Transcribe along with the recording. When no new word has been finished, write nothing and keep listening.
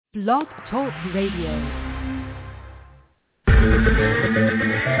Blog Talk Radio.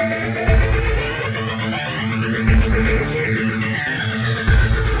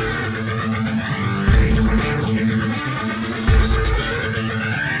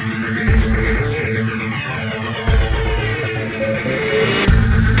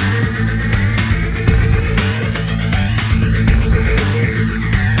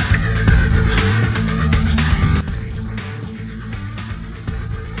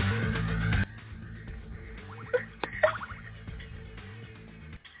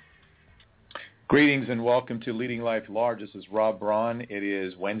 Greetings and welcome to Leading Life Large. This is Rob Braun. It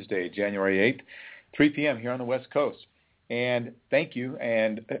is Wednesday, January 8th, 3 p.m. here on the West Coast. And thank you,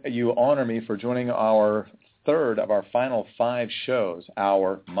 and you honor me for joining our third of our final five shows,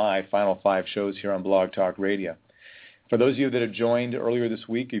 my final five shows here on Blog Talk Radio. For those of you that have joined earlier this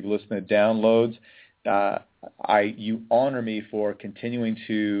week, you've listened to downloads, you honor me for continuing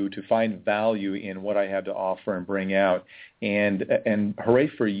to find value in what I have to offer and bring out. And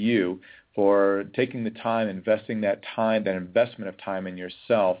hooray for you for taking the time, investing that time, that investment of time in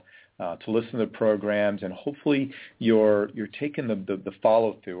yourself to listen to the programs, and hopefully you're taking the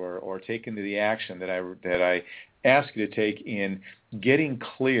follow through or taking the action that I ask you to take in getting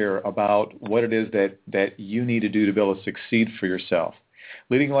clear about what it is that you need to do to be able to succeed for yourself.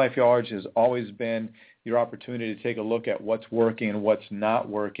 Leading Life Large has always been your opportunity to take a look at what's working and what's not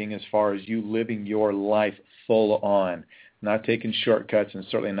working as far as you living your life full on, not taking shortcuts and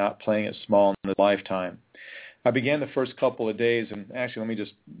certainly not playing it small in the lifetime. I began the first couple of days, and actually let me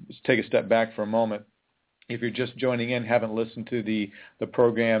just take a step back for a moment. If you're just joining in, haven't listened to the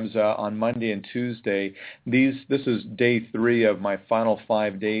programs on Monday and Tuesday, this is day 3 of my final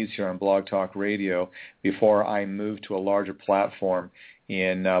 5 days here on Blog Talk Radio before I move to a larger platform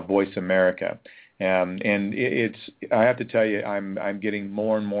in Voice America. And I have to tell you, I'm getting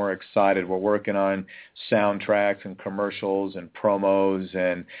more and more excited. We're working on soundtracks and commercials and promos,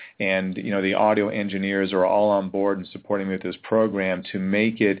 and the audio engineers are all on board and supporting me with this program to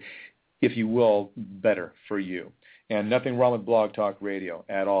make it, if you will, better for you. And nothing wrong with Blog Talk Radio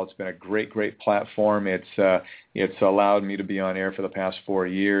at all. It's been a great platform. It's allowed me to be on air for the past 4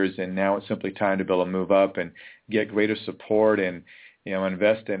 years, and now it's simply time to be able to move up and get greater support and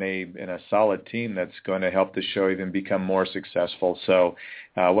invest in a solid team that's going to help the show even become more successful. So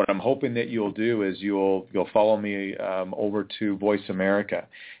what I'm hoping that you'll do is you'll follow me over to Voice America.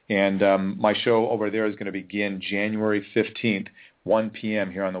 And my show over there is going to begin January 15th, 1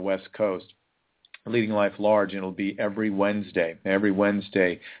 p.m. here on the West Coast, Leading Life Large, and it'll be every Wednesday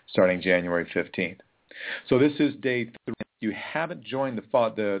starting January 15th. So this is day 3. If you haven't joined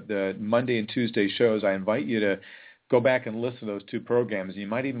the Monday and Tuesday shows, I invite you to go back and listen to those 2 programs. You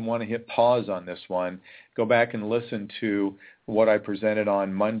might even want to hit pause on this one. Go back and listen to what I presented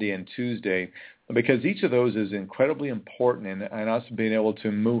on Monday and Tuesday, because each of those is incredibly important in us being able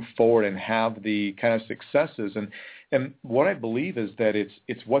to move forward and have the kind of successes. And what I believe is that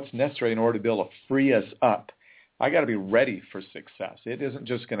it's what's necessary in order to be able to free us up. I got to be ready for success. It isn't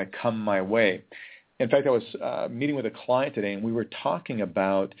just going to come my way. In fact, I was meeting with a client today, and we were talking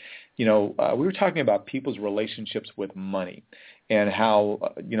about, people's relationships with money, and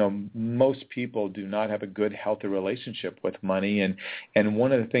how, most people do not have a good, healthy relationship with money. And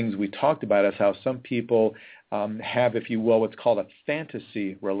one of the things we talked about is how some people have, if you will, what's called a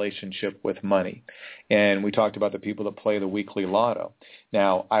fantasy relationship with money. And we talked about the people that play the weekly lotto.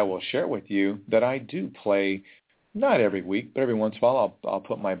 Now, I will share with you that I do play, not every week, but every once in a while I'll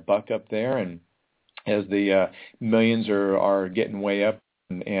put my buck up there, and as the millions are getting way up,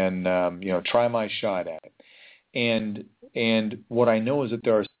 and try my shot at it. And what I know is that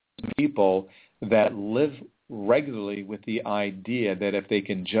there are some people that live regularly with the idea that if they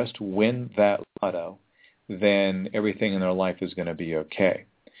can just win that lotto, then everything in their life is going to be okay.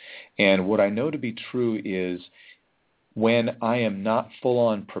 And what I know to be true is when I am not full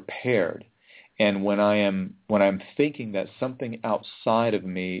on prepared, and when I'm thinking that something outside of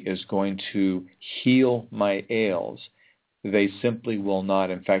me is going to heal my ails, they simply will not.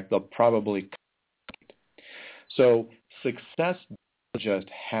 In fact, they'll probably. So success doesn't just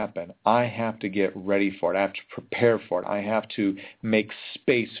happen. I have to get ready for it. I have to prepare for it. I have to make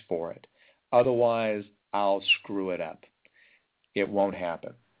space for it. Otherwise, I'll screw it up. It won't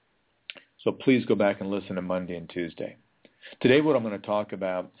happen. So please go back and listen to Monday and Tuesday. Today, what I'm going to talk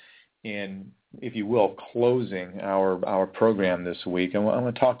about in, if you will, closing our program this week, I'm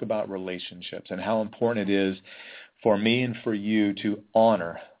going to talk about relationships and how important it is for me and for you to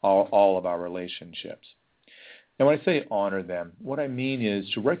honor all of our relationships. Now, when I say honor them, what I mean is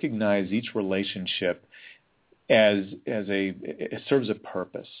to recognize each relationship it serves a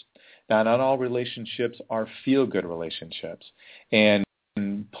purpose. Now, not all relationships are feel-good relationships. And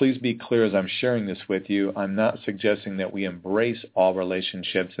please be clear as I'm sharing this with you, I'm not suggesting that we embrace all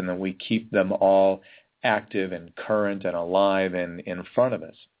relationships and that we keep them all active and current and alive and in front of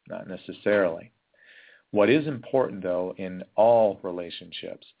us. Not necessarily. What is important, though, in all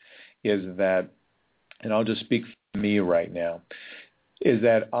relationships is that, and I'll just speak for me right now, is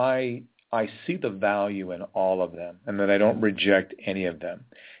that I see the value in all of them and that I don't reject any of them.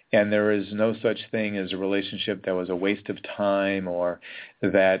 And there is no such thing as a relationship that was a waste of time or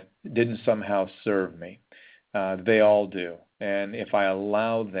that didn't somehow serve me. They all do. And if I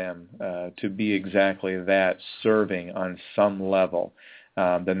allow them to be exactly that, serving on some level,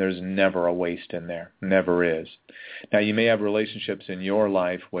 then there's never a waste in there. Never is. Now, you may have relationships in your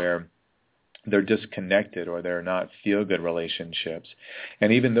life where they're disconnected or they're not feel-good relationships.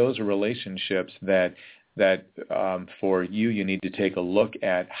 And even those are relationships that for you need to take a look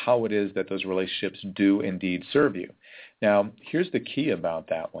at how it is that those relationships do indeed serve you. Now, here's the key about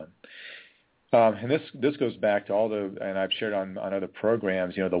that one. And this goes back to and I've shared on other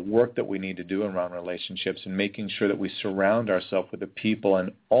programs, the work that we need to do around relationships and making sure that we surround ourselves with the people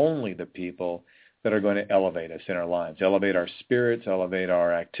and only the people that are going to elevate us in our lives, elevate our spirits, elevate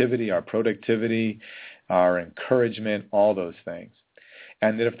our activity, our productivity, our encouragement, all those things.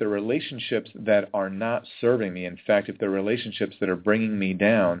 And that if the relationships that are not serving me, in fact, if they're relationships that are bringing me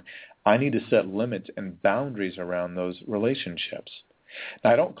down, I need to set limits and boundaries around those relationships.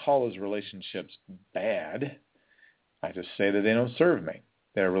 Now, I don't call those relationships bad. I just say that they don't serve me.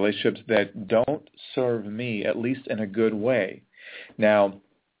 They're relationships that don't serve me, at least in a good way. Now,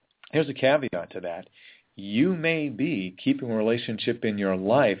 here's a caveat to that. You may be keeping a relationship in your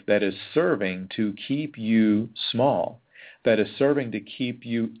life that is serving to keep you small, that is serving to keep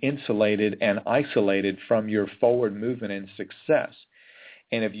you insulated and isolated from your forward movement and success.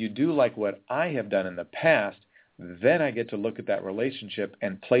 And if you do like what I have done in the past, then I get to look at that relationship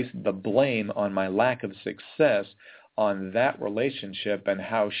and place the blame on my lack of success on that relationship and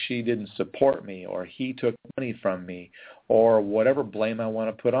how she didn't support me or he took money from me or whatever blame I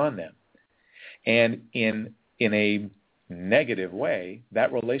want to put on them. And in a negative way,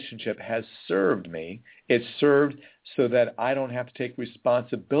 that relationship has served me. It's served so that I don't have to take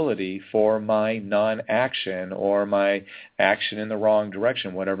responsibility for my non-action or my action in the wrong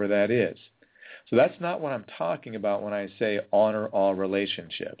direction, whatever that is. So that's not what I'm talking about when I say honor all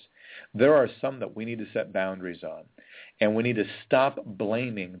relationships. There are some that we need to set boundaries on, and we need to stop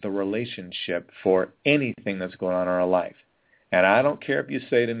blaming the relationship for anything that's going on in our life. And I don't care if you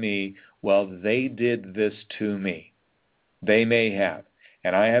say to me, well, they did this to me. They may have.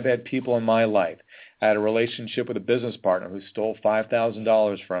 And I have had people in my life. I had a relationship with a business partner who stole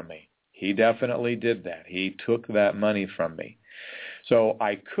 $5,000 from me. He definitely did that. He took that money from me. So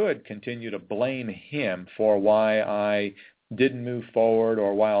I could continue to blame him for why I didn't move forward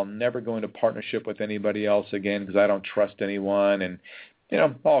or why I'll never go into partnership with anybody else again because I don't trust anyone and,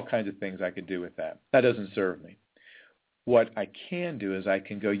 all kinds of things I could do with that. That doesn't serve me. What I can do is I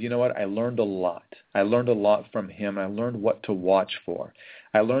can go, you know what, I learned a lot. I learned a lot from him. I learned what to watch for.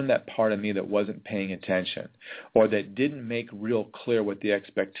 I learned that part of me that wasn't paying attention or that didn't make real clear what the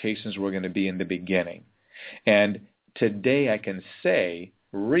expectations were going to be in the beginning. And today I can say,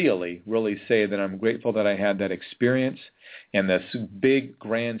 really say that I'm grateful that I had that experience. And this big,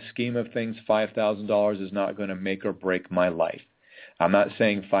 grand scheme of things, $5,000 is not going to make or break my life. I'm not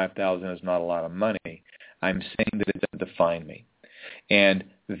saying $5,000 is not a lot of money. I'm saying that it doesn't define me. And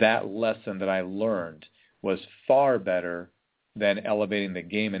that lesson that I learned was far better than elevating the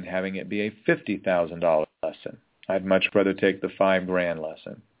game and having it be a $50,000 lesson. I'd much rather take the $5,000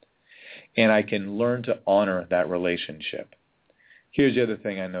 lesson. And I can learn to honor that relationship. Here's the other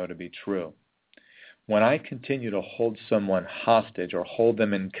thing I know to be true. When I continue to hold someone hostage or hold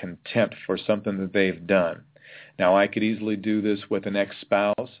them in contempt for something that they've done, now I could easily do this with an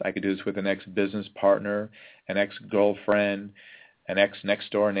ex-spouse, I could do this with an ex-business partner, an ex-girlfriend, an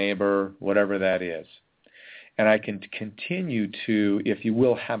ex-next-door neighbor, whatever that is. And I can continue to, if you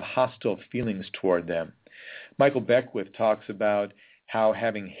will, have hostile feelings toward them. Michael Beckwith talks about how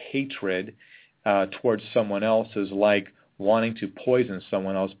having hatred towards someone else is like wanting to poison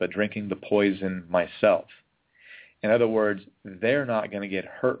someone else but drinking the poison myself. In other words, they're not going to get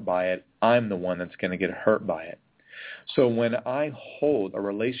hurt by it. I'm the one that's going to get hurt by it. So when I hold a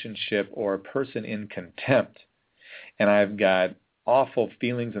relationship or a person in contempt and I've got awful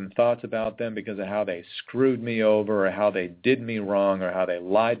feelings and thoughts about them because of how they screwed me over or how they did me wrong or how they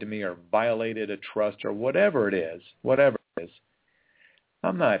lied to me or violated a trust or whatever it is,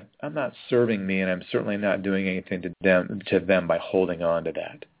 I'm not serving me, and I'm certainly not doing anything to them by holding on to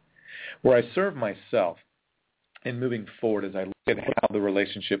that. Where I serve myself in moving forward is I look at how the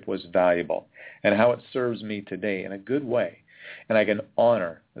relationship was valuable and how it serves me today in a good way. And I can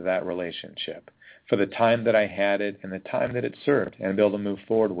honor that relationship for the time that I had it and the time that it served, and be able to move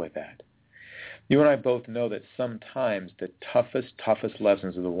forward with that. You and I both know that sometimes the toughest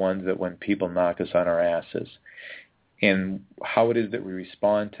lessons are the ones that when people knock us on our asses. And how it is that we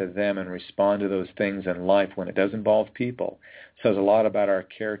respond to them and respond to those things in life when it does involve people says a lot about our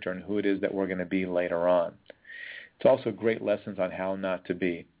character and who it is that we're going to be later on. It's also great lessons on how not to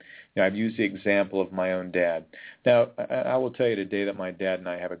be. I've used the example of my own dad. Now, I will tell you today that my dad and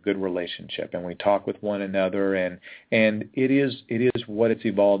I have a good relationship, and we talk with one another, and it is what it's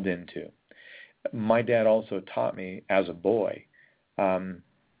evolved into. My dad also taught me as a boy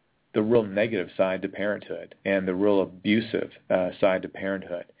the real negative side to parenthood and the real abusive side to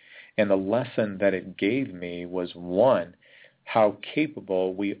parenthood. And the lesson that it gave me was, one, how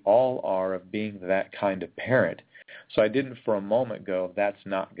capable we all are of being that kind of parent. So I didn't for a moment go, that's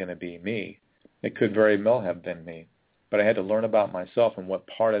not going to be me. It could very well have been me. But I had to learn about myself and what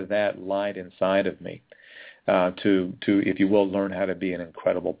part of that lied inside of me to, if you will, learn how to be an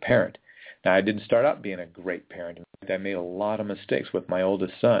incredible parent. Now, I didn't start out being a great parent. In fact, I made a lot of mistakes with my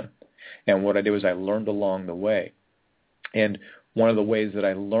oldest son. And what I did was I learned along the way. And one of the ways that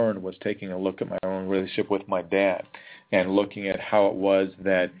I learned was taking a look at my own relationship with my dad and looking at how it was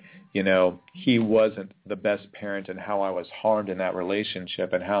that, he wasn't the best parent and how I was harmed in that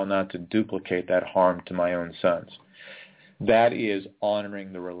relationship and how not to duplicate that harm to my own sons. That is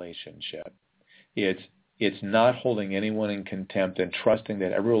honoring the relationship. It's not holding anyone in contempt and trusting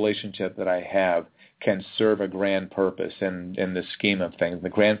that every relationship that I have can serve a grand purpose in the scheme of things, the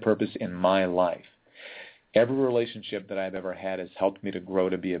grand purpose in my life. Every relationship that I've ever had has helped me to grow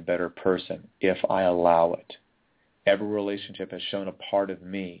to be a better person if I allow it. Every relationship has shown a part of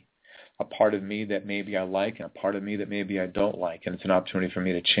me that maybe I like and a part of me that maybe I don't like. And it's an opportunity for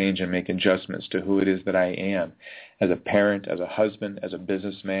me to change and make adjustments to who it is that I am as a parent, as a husband, as a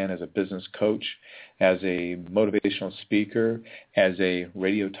businessman, as a business coach, as a motivational speaker, as a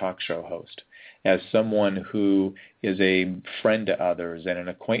radio talk show host, as someone who is a friend to others and an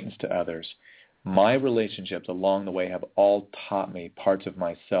acquaintance to others. My relationships along the way have all taught me parts of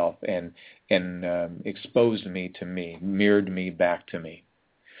myself and exposed me to me, mirrored me back to me.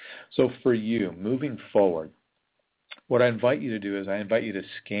 So for you, moving forward, what I invite you to do is I invite you to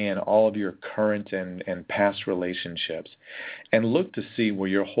scan all of your current and past relationships and look to see where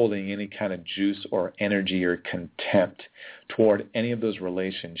you're holding any kind of juice or energy or contempt toward any of those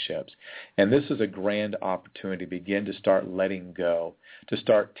relationships. And this is a grand opportunity to begin to start letting go, to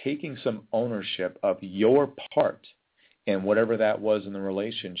start taking some ownership of your part in whatever that was in the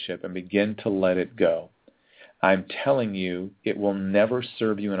relationship and begin to let it go. I'm telling you, it will never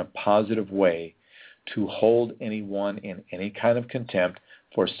serve you in a positive way to hold anyone in any kind of contempt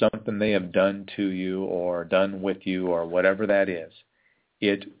for something they have done to you or done with you or whatever that is.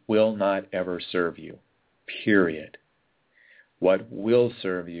 It will not ever serve you, period. What will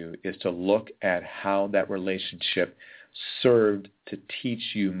serve you is to look at how that relationship served to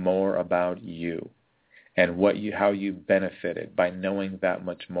teach you more about you and how you benefited by knowing that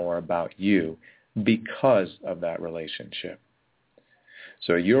much more about you because of that relationship.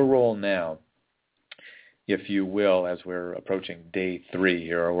 So your role now, if you will, as we're approaching day 3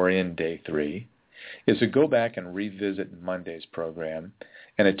 here, or we're in day 3, is to go back and revisit Monday's program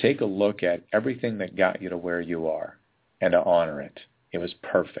and to take a look at everything that got you to where you are and to honor it. It was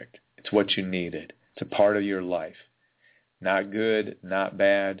perfect. It's what you needed. It's a part of your life. Not good, not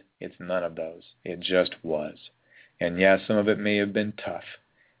bad. It's none of those. It just was. And yes, some of it may have been tough,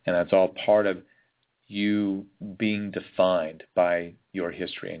 and that's all part of you being defined by your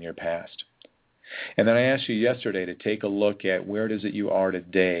history and your past. And then I asked you yesterday to take a look at where it is that you are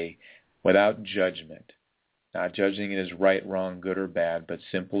today without judgment. Not judging it as right, wrong, good, or bad, but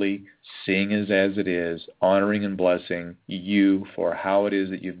simply seeing it as it is, honoring and blessing you for how it is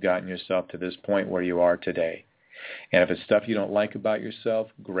that you've gotten yourself to this point where you are today. And if it's stuff you don't like about yourself,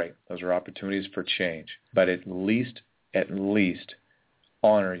 great. Those are opportunities for change. But at least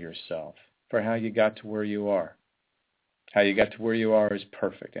honor yourself for how you got to where you are. How you got to where you are is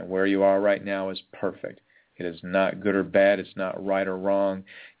perfect, and where you are right now is perfect. It is not good or bad. It's not right or wrong.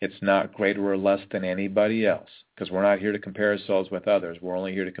 It's not greater or less than anybody else, because we're not here to compare ourselves with others. We're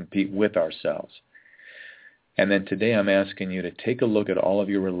only here to compete with ourselves. And then today I'm asking you to take a look at all of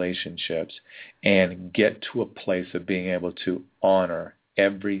your relationships and get to a place of being able to honor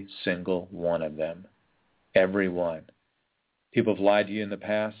every single one of them. Every one. People have lied to you in the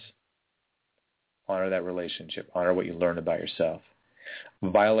past. Honor that relationship. Honor what you learned about yourself.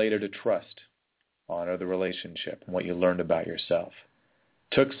 Violated a trust. Honor the relationship and what you learned about yourself.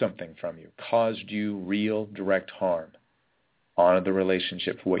 Took something from you. Caused you real, direct harm. Honor the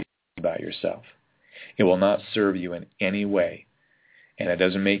relationship for what you learned about yourself. It will not serve you in any way. And it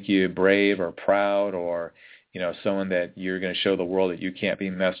doesn't make you brave or proud or, someone that you're going to show the world that you can't be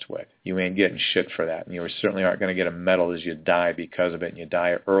messed with. You ain't getting shit for that. And you certainly aren't going to get a medal as you die because of it, and you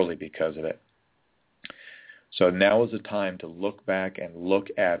die early because of it. So now is the time to look back and look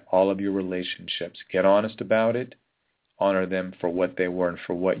at all of your relationships. Get honest about it. Honor them for what they were and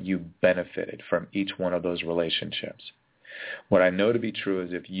for what you benefited from each one of those relationships. What I know to be true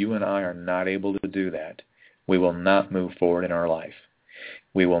is if you and I are not able to do that, we will not move forward in our life.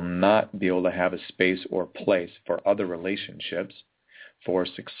 We will not be able to have a space or place for other relationships, for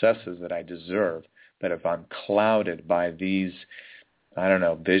successes that I deserve, that if I'm clouded by these,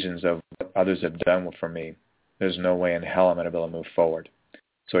 visions of what others have done for me, there's no way in hell I'm going to be able to move forward.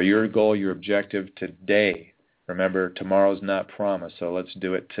 So your goal, your objective today, remember, tomorrow's not promised, so let's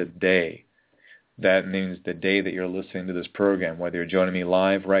do it today. That means the day that you're listening to this program, whether you're joining me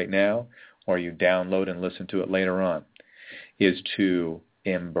live right now or you download and listen to it later on, is to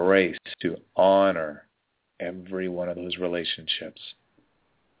embrace, to honor every one of those relationships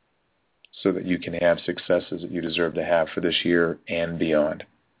so that you can have successes that you deserve to have for this year and beyond.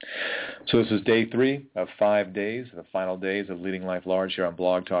 So this is day 3 of 5 days, the final days of Leading Life Large here on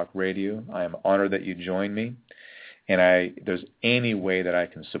Blog Talk Radio. I am honored that you joined me, and if there's any way that I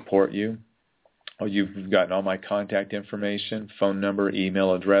can support you, you've gotten all my contact information, phone number,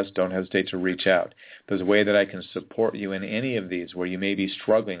 email address. Don't hesitate to reach out. If there's a way that I can support you in any of these where you may be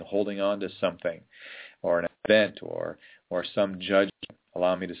struggling, holding on to something or an event or some judgment,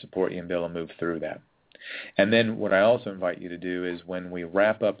 allow me to support you and be able to move through that. And then what I also invite you to do is when we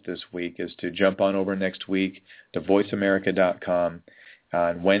wrap up this week is to jump on over next week to voiceamerica.com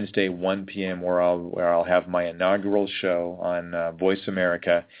on Wednesday, 1 p.m., where I'll have my inaugural show on Voice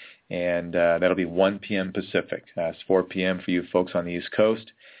America. And that'll be 1 p.m. Pacific. It's 4 p.m. for you folks on the East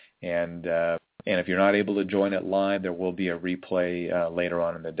Coast. And if you're not able to join it live, there will be a replay later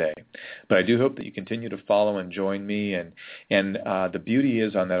on in the day. But I do hope that you continue to follow and join me. And the beauty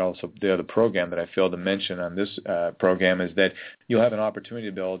is on that also, the other program that I failed to mention on this program is that you'll have an opportunity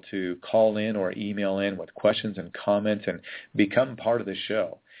to be able to call in or email in with questions and comments and become part of the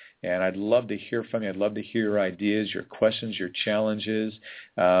show. And I'd love to hear from you. I'd love to hear your ideas, your questions, your challenges,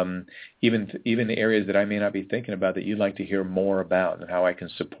 even the areas that I may not be thinking about that you'd like to hear more about and how I can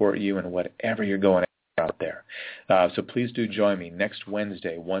support you in whatever you're going out there. So please do join me next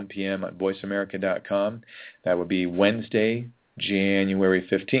Wednesday, 1 p.m. at voiceamerica.com. That would be Wednesday, January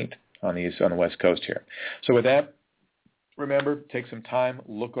 15th on the West Coast here. So with that, remember, take some time,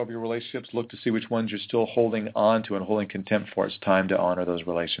 look over your relationships, look to see which ones you're still holding on to and holding contempt for. It's time to honor those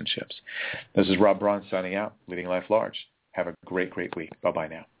relationships. This is Rob Braun signing out, Leading Life Large. Have a great, great week. Bye-bye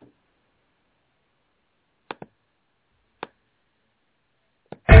now.